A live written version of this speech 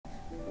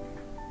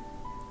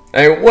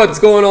Hey, what's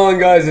going on,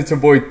 guys? It's your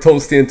boy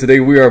Toasty, and today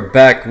we are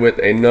back with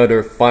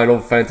another Final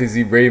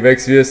Fantasy Brave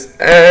Exvius,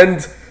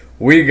 and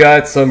we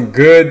got some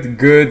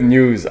good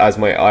news as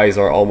my eyes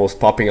are almost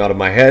popping out of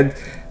my head.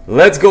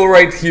 Let's go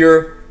right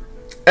here,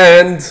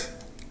 and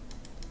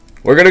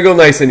we're gonna go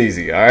nice and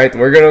easy, alright?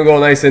 We're gonna go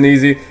nice and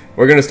easy.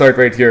 We're gonna start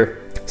right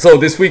here. So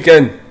this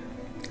weekend,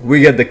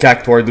 we get the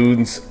cactuar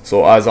dudes.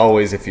 So as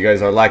always, if you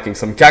guys are lacking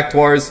some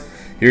cactuars,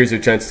 here's your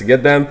chance to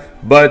get them.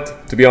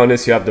 But to be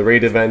honest, you have the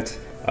raid event.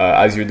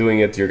 As you're doing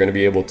it, you're going to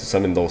be able to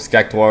summon those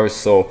cactuars,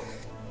 so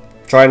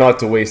try not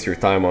to waste your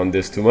time on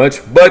this too much.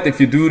 But if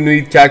you do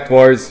need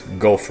cactuars,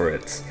 go for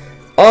it.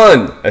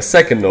 On a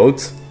second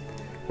note,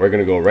 we're going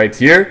to go right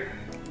here.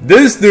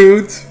 This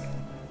dude,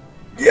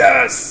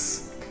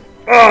 yes!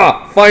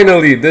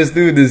 Finally, this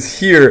dude is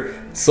here.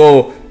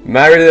 So,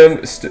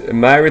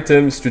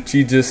 Maritime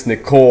Strategist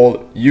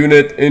Nichol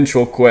Unit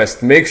Intro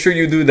Quest. Make sure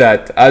you do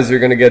that, as you're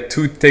going to get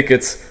 2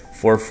 tickets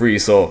for free.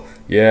 So,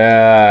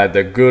 yeah,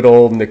 the good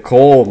old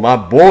Nichol, my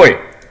boy.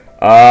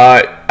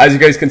 As you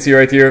guys can see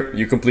right here,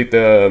 you complete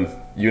the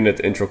unit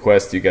intro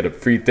quest, you get a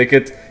free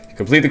ticket. You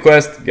complete the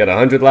quest, get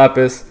 100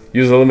 lapis.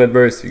 Use a limit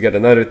burst, you get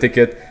another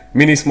ticket.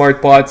 Mini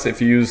smart pots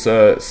if you use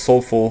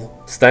soulful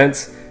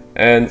stance,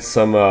 and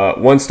some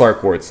 1-star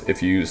quartz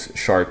if you use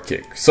sharp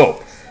kick.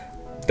 So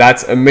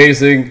that's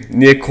amazing.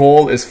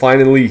 Nichol is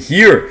finally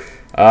here.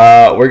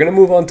 We're gonna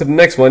move on to the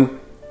next one.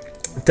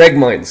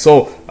 Tegmine.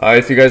 So,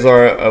 if you guys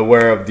are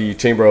aware of the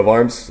Chamber of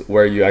Arms,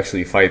 where you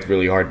actually fight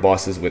really hard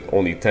bosses with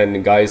only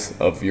 10 guys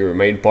of your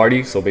main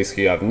party, so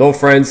basically you have no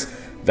friends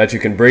that you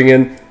can bring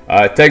in.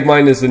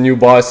 Tegmine is the new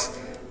boss.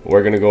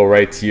 We're gonna go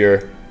right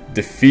here.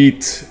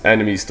 Defeat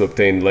enemies to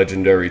obtain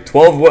legendary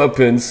 12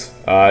 weapons.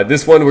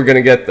 This one we're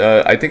gonna get,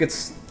 I think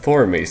it's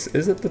Thor Mace.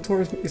 Is it the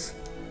Thor's Mace?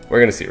 We're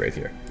gonna see right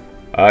here.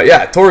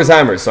 Yeah, Thor's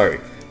Hammer, sorry.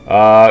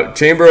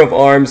 Chamber of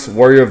Arms,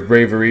 Warrior of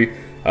Bravery.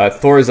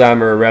 Thor's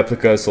Hammer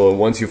replica, so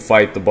once you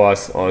fight the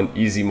boss on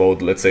easy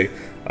mode, let's say,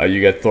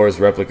 you get Thor's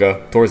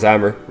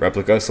Hammer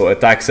replica, so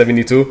attack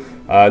 72.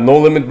 No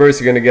limit burst,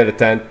 you're gonna get a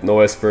 10,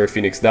 no Esper,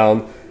 Phoenix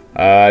down.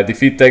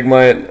 Defeat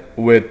Tegmine,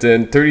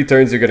 within 30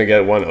 turns you're gonna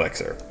get 1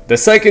 elixir. The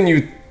second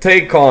you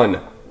take on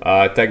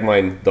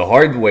Tegmine the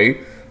hard way,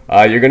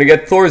 you're gonna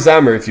get Thor's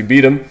Hammer if you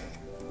beat him,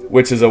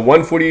 which is a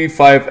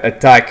 145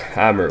 attack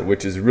hammer,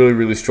 which is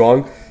really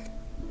strong.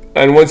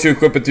 And once you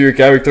equip it to your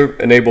character,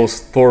 enables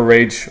Thor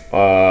Rage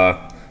to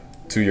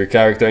your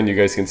character, and you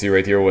guys can see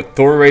right here what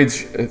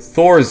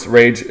Thor's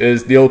Rage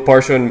is. Deal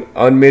partial and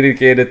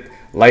unmitigated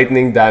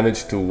lightning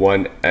damage to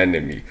 1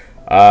 enemy.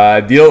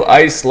 Deal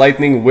ice,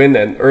 lightning, wind,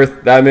 and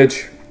earth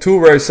damage. 2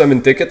 rare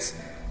summon tickets.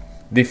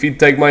 Defeat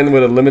Tegmine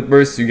with a limit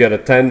burst, you get a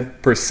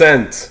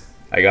 10%.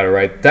 I got it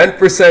right,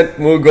 10%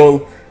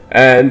 Moogle.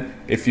 And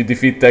if you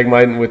defeat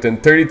Tegmine within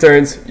 30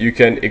 turns, you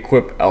can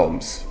equip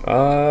Elms.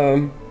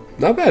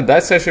 Not bad,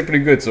 that's actually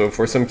pretty good. So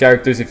for some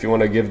characters, if you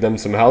want to give them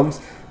some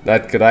helms,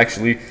 that could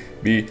actually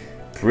be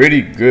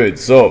pretty good.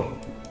 So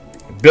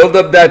build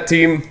up that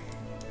team.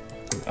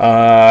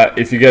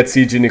 If you get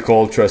CG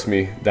Nichol, trust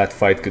me, that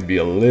fight could be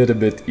a little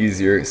bit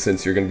easier,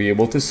 since you're going to be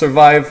able to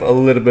survive a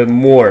little bit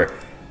more.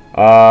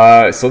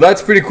 So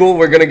that's pretty cool.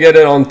 We're going to get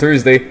it on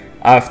Thursday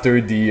after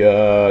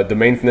the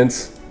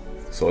maintenance.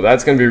 So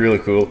that's going to be really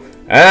cool.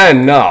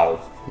 And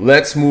now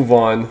let's move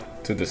on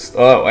to this.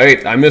 Oh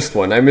wait, I missed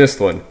one.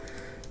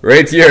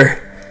 Right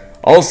here.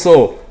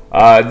 Also,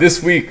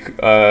 this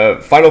week,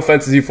 Final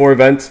Fantasy IV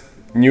event,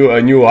 a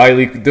new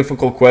highly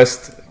difficult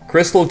quest,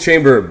 Crystal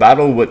Chamber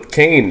Battle with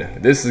Kain.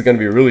 This is going to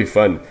be really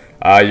fun.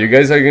 You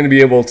guys are going to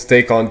be able to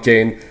take on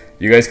Kain.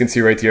 You guys can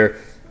see right here,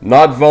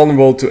 not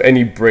vulnerable to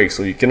any break,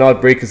 so you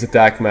cannot break his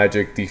attack,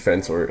 magic,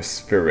 defense, or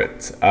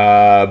spirit.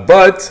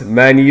 But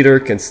Man-Eater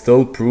can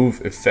still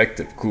prove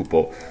effective,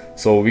 Kupo.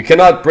 So we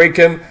cannot break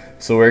him,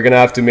 so we're going to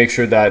have to make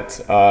sure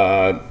that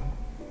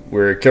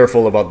we're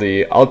careful about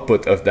the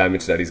output of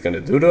damage that he's going to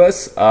do to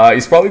us.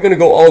 He's probably going to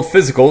go all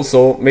physical,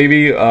 so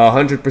maybe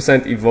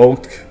 100%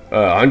 evoke,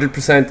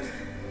 100%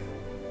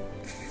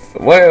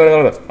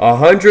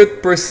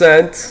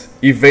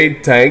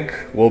 evade tank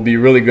will be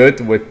really good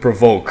with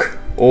provoke,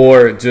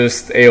 or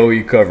just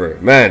AoE cover.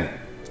 Man,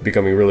 it's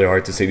becoming really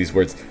hard to say these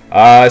words.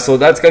 So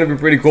that's going to be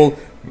pretty cool.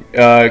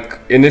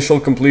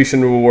 Initial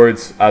completion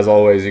rewards, as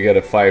always, you get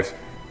a 5%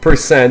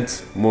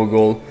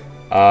 Moogle.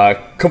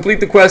 Complete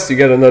the quest, you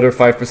get another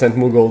 5%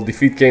 Moogle.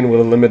 Defeat Kain with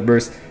a limit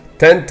burst.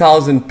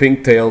 10,000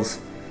 pink tails.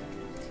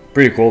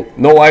 Pretty cool.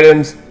 No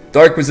items.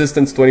 Dark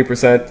resistance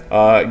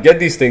 20%. Get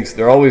these things,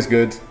 they're always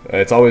good.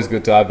 It's always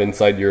good to have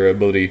inside your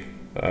ability.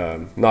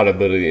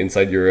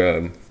 Inside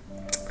your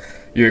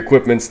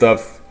equipment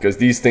stuff. Because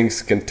these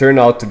things can turn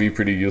out to be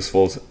pretty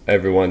useful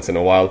every once in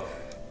a while.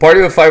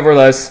 Party of 5 or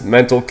less.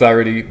 Mental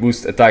clarity.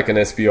 Boost attack and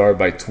SPR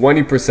by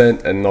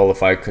 20% and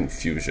nullify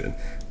confusion.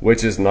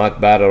 Which is not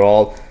bad at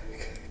all.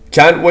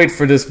 Can't wait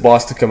for this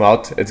boss to come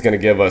out. It's gonna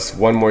give us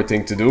one more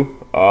thing to do.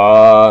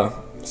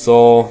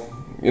 So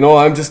You know,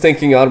 I'm just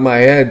thinking out of my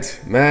head,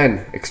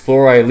 man,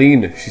 explore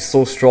Eileen, she's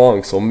so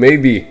strong, so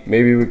maybe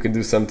we could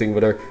do something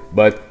with her,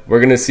 but we're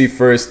gonna see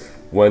first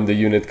when the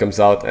unit comes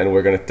out, and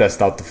we're gonna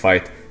test out the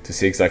fight to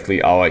see exactly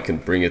how I can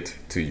bring it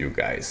to you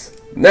guys.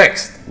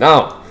 Next,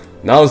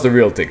 now's the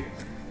real thing.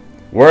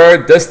 Where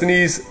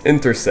Destinies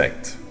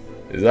Intersect.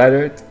 Is that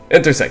right?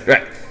 Intersect,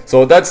 right.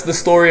 So that's the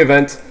story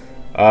event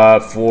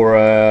for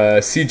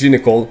CG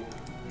Nichol.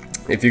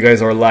 If you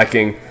guys are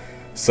lacking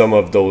some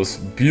of those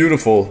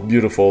beautiful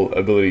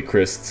ability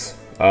crysts,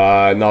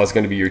 now it's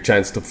going to be your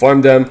chance to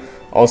farm them.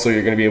 Also,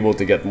 you're going to be able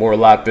to get more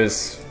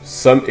lapis,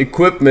 some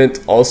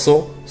equipment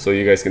also, so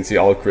you guys can see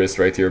all cryst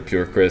right here,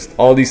 pure cryst,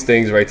 all these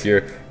things right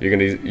here.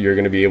 You're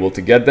gonna be able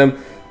to get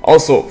them.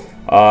 Also,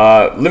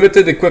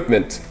 limited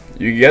equipment.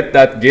 You get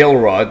that Gale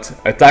Rod,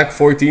 attack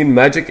 14,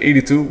 magic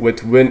 82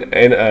 with wind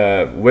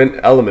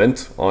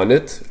element on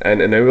it,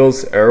 and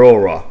enables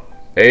Aurora.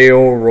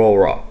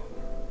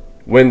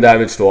 Wind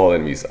damage to all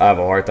enemies. I have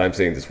a hard time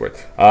saying this word.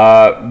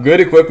 Good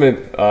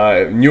equipment,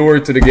 newer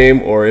to the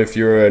game, or if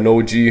you're an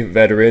OG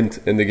veteran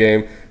in the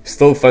game,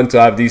 still fun to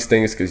have these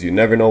things because you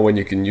never know when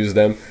you can use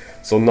them.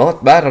 So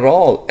not bad at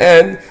all.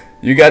 And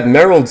you got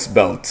Merald's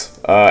belt,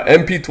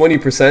 MP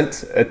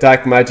 20%,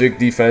 attack magic,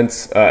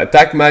 defense,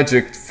 attack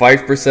magic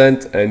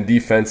 5%, and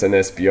defense and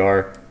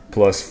SPR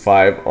plus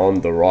 5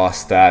 on the raw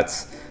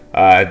stats.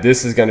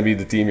 This is going to be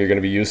the team you're going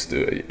to be used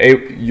to.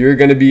 You're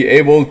going to be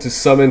able to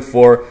summon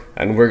for,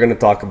 and we're going to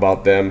talk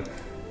about them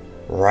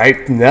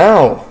right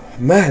now.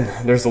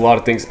 Man, there's a lot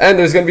of things. And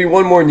there's going to be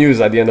one more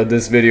news at the end of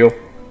this video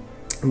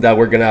that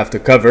we're going to have to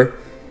cover.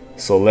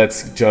 So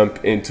let's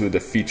jump into the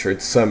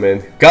featured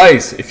summon.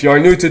 Guys, if you are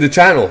new to the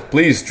channel,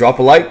 please drop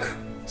a like,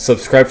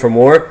 subscribe for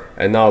more.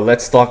 And now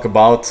let's talk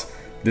about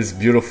this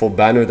beautiful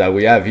banner that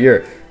we have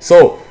here.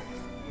 So,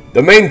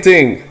 the main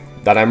thing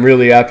that I'm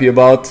really happy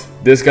about,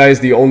 this guy is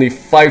the only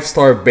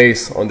 5-star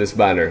base on this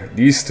banner.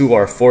 These two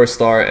are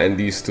 4-star and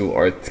these two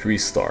are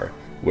 3-star,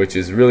 which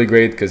is really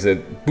great because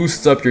it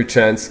boosts up your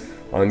chance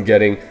on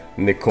getting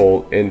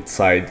Nichol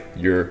inside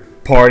your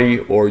party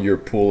or your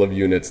pool of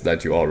units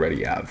that you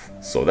already have.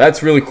 So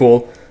that's really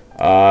cool.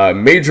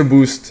 Major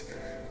boost.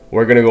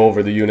 We're gonna go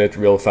over the unit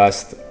real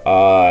fast.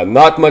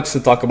 Not much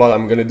to talk about.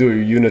 I'm gonna do a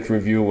unit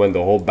review when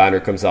the whole banner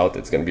comes out.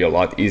 It's gonna be a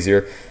lot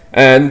easier.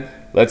 And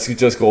let's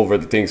just go over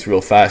the things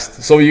real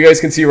fast. So you guys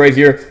can see right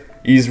here,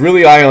 he's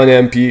really high on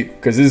MP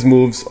because his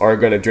moves are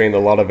going to drain a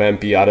lot of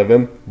MP out of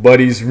him. But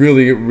he's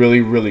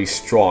really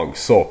strong.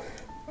 So,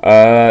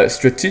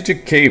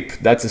 Strategic Cape,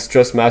 that's his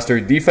Trust Master.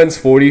 Defense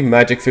 40,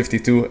 Magic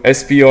 52,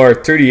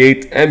 SPR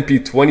 38, MP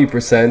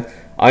 20%,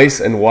 Ice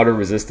and Water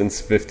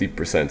Resistance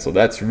 50%. So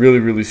that's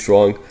really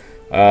strong.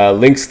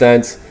 Link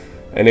Stance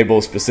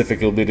enables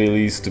specific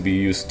abilities to be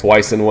used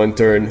twice in one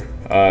turn.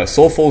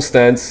 Soulful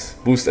Stance,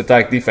 boost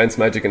attack, defense,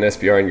 magic, and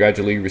SPR, and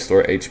gradually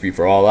restore HP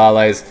for all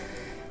allies.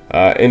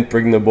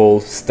 Impregnable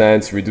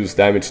Stance, reduce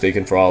damage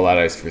taken for all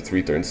allies for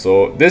 3 turns.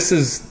 So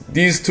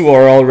these two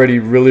are already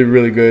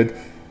really good,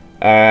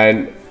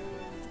 and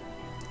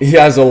he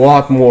has a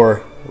lot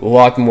more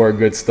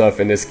good stuff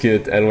in this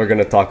kit, and we're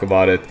gonna talk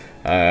about it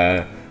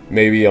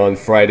maybe on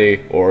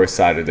Friday or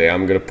Saturday.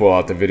 I'm gonna pull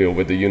out the video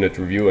with the unit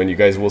review, and you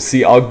guys will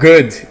see how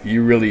good he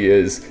really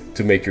is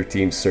to make your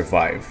team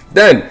survive.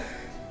 Then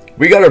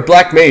we got our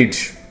Black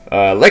Mage,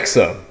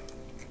 Lexa,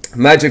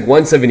 Magic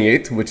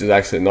 178, which is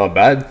actually not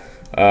bad.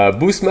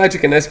 Boost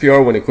magic and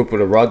SPR when equipped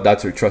with a rod,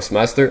 that's her Trust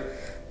Master.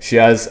 She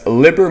has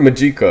Liber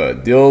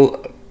Magica,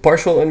 deal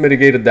partial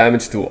unmitigated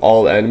damage to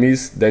all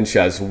enemies. Then she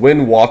has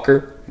Wind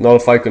Walker,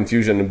 nullify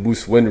confusion and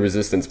boost wind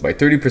resistance by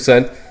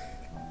 30%.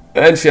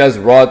 And she has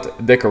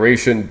Rod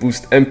Decoration,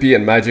 boost MP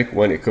and magic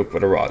when equipped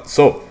with a rod.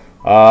 So,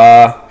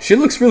 she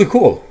looks really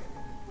cool.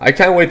 I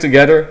can't wait to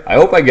get her. I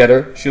hope I get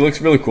her. She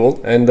looks really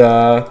cool. And,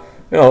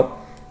 you know,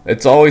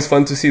 it's always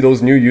fun to see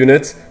those new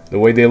units, the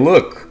way they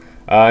look.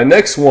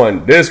 Next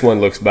one, this one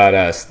looks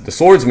badass. The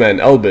Swordsman,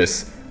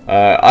 Elbis.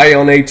 Eye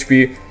on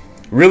HP,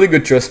 really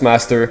good Trust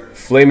Master,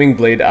 Flaming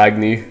Blade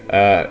Agni,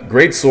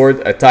 great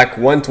sword, attack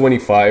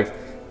 125.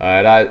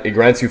 It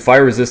grants you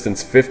fire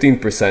resistance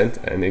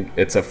 15%, and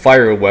it's a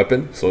fire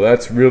weapon, so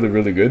that's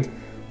really good.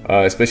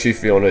 Especially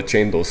if you want to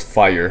chain those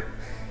fire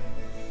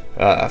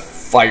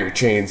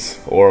chains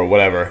or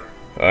whatever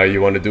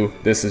you want to do.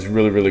 This is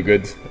really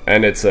good,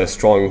 and it's a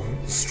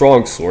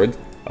strong sword.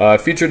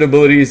 Featured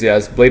abilities, he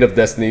has Blade of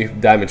Destiny,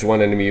 damage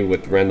one enemy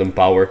with random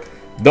power.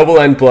 Double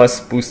End Plus,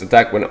 boost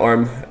attack when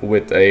armed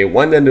with a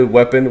one-ended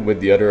weapon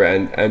with the other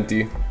end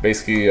empty.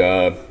 Basically,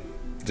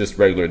 just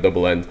regular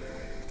double end.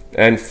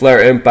 And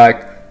Flare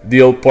Impact,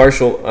 deal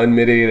partial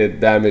unmitigated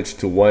damage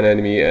to one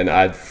enemy and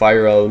add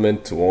fire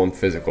element to one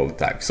physical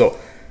attack. So,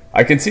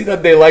 I can see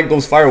that they like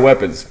those fire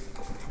weapons.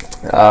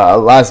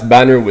 Last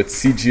banner with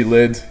CG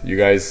Lid, you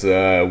guys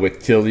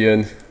with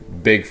Killian,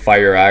 big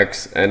fire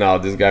axe, and now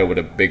this guy with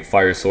a big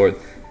fire sword.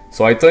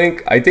 So I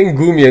think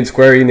Gumi and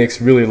Square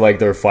Enix really like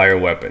their fire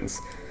weapons.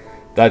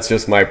 That's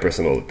just my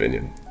personal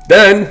opinion.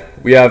 Then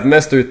we have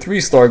Mester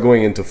 3-star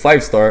going into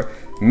 5-star,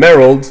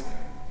 Merald.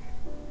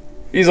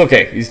 He's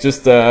okay, he's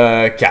just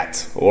a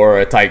cat or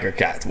a tiger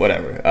cat,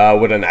 whatever,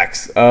 with an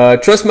axe.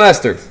 Trust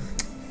Master,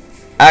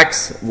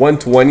 axe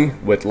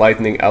 120 with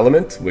lightning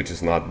element, which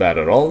is not bad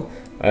at all.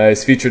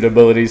 His featured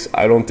abilities,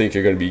 I don't think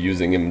you're going to be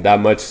using him that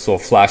much. So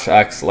Flash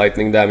Axe,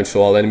 lightning damage to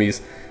all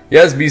enemies. He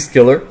has Beast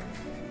Killer,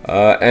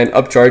 and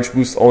Upcharge,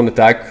 boost own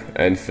attack,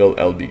 and fill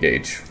LB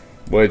gauge,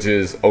 which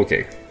is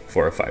okay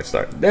for a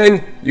 5-star.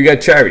 Then you got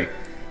Charie.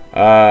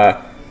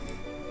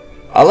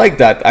 I like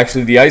that.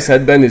 Actually, the Ice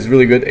Headband is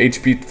really good.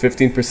 HP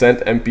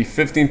 15%, MP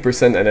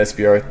 15%, and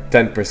SPR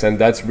 10%.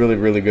 That's really,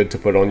 really good to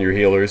put on your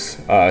healers,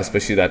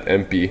 especially that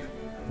MP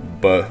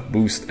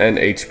boost and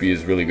HP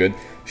is really good.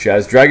 She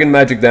has Dragon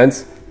Magic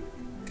Dance,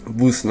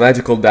 boost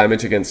magical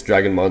damage against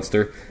Dragon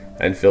Monster,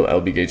 and fill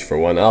LB gauge for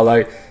one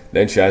ally.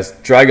 Then she has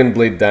Dragon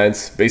Blade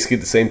Dance, basically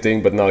the same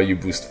thing, but now you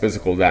boost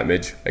physical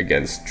damage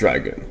against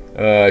Dragon.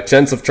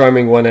 Chance of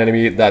charming one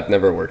enemy, that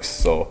never works,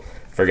 so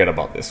forget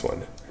about this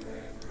one.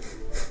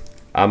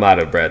 I'm out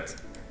of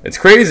breath. It's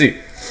crazy.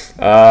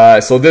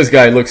 So this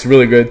guy looks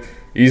really good.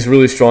 He's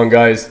really strong,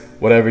 guys.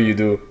 Whatever you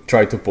do,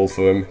 try to pull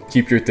for him.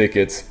 Keep your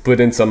tickets. Put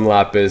in some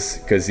Lapis,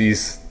 because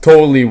he's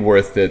totally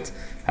worth it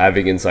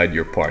having inside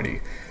your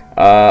party.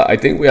 I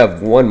think we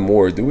have one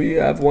more. Do we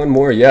have one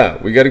more? Yeah,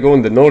 we got to go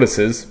in the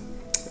notices.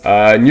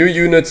 New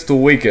units to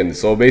awaken.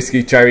 So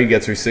basically, Charie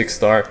gets her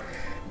 6-star.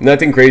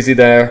 Nothing crazy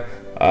there.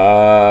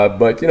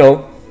 But, you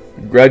know,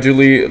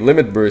 gradually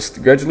limit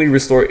burst, gradually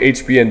restore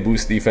HP and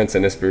boost defense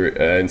and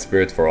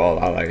spirit for all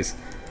allies.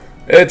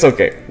 It's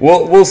okay.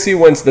 We'll see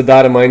once the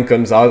data mine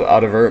comes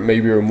out of her.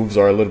 Maybe her moves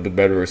are a little bit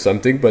better or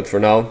something. But for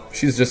now,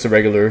 she's just a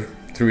regular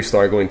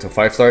 3-star going to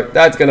 5-star.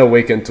 That's gonna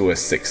awaken to a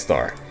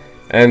 6-star.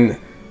 And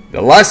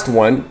the last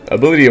one,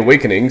 ability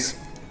awakenings.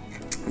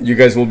 You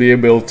guys will be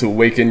able to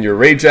awaken your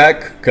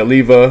Rayjack,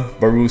 Kaliva,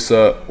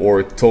 Barusa,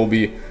 or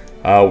Toby.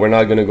 We're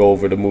not going to go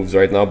over the moves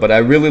right now, but I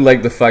really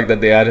like the fact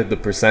that they added the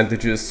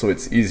percentages, so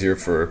it's easier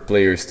for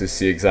players to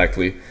see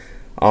exactly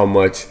how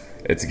much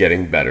it's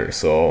getting better.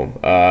 So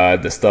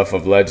the stuff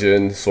of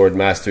Legend, Sword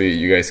Mastery,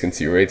 you guys can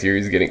see right here,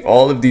 he's getting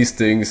all of these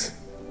things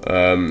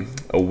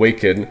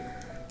awakened,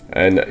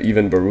 and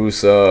even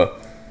Barusa,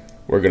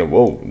 we're going to,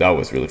 whoa, that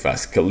was really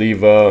fast,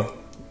 Kaliva,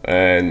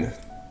 and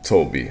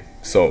Toby.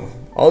 So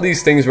all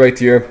these things right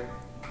here,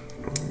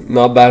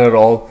 not bad at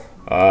all.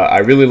 I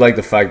really like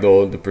the fact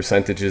though the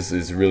percentages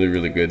is really,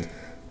 really good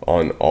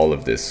on all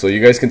of this. So you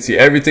guys can see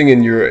everything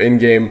in your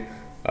in-game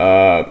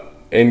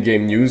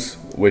news,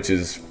 which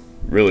is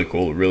really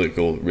cool, really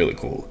cool, really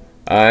cool.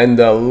 And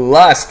the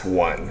last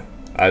one,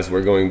 as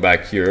we're going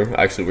back here,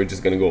 actually we're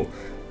just gonna go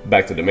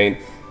back to the main.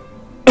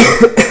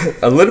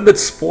 A little bit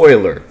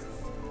spoiler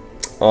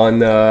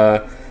on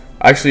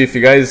actually, if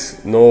you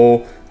guys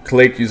know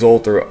Clake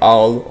Usolt or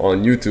Owl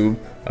on YouTube,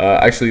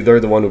 actually they're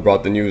the one who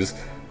brought the news.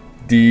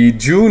 The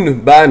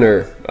June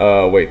banner,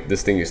 wait,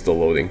 this thing is still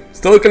loading,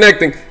 still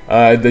connecting.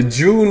 The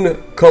June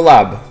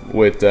collab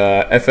with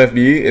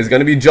FFBE is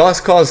going to be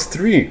Just Cause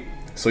 3.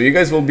 So you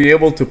guys will be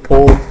able to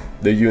pull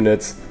the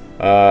units.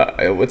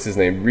 What's his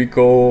name?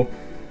 Rico.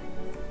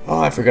 Oh,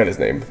 I forgot his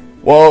name.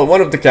 Well, one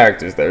of the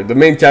characters there. The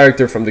main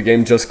character from the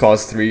game Just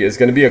Cause 3 is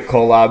going to be a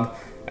collab.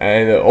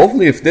 And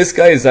hopefully if this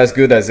guy is as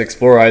good as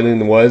Explorer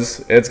Island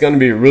was, it's going to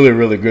be really,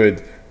 really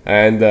good.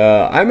 And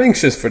I'm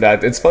anxious for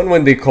that. It's fun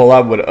when they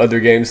collab with other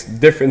games,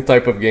 different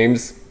type of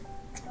games,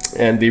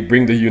 and they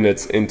bring the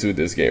units into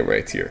this game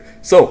right here.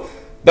 So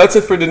that's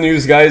it for the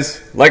news, guys.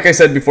 Like I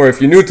said before,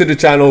 if you're new to the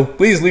channel,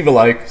 please leave a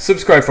like,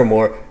 subscribe for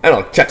more, and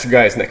I'll catch you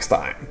guys next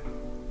time.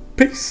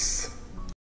 Peace.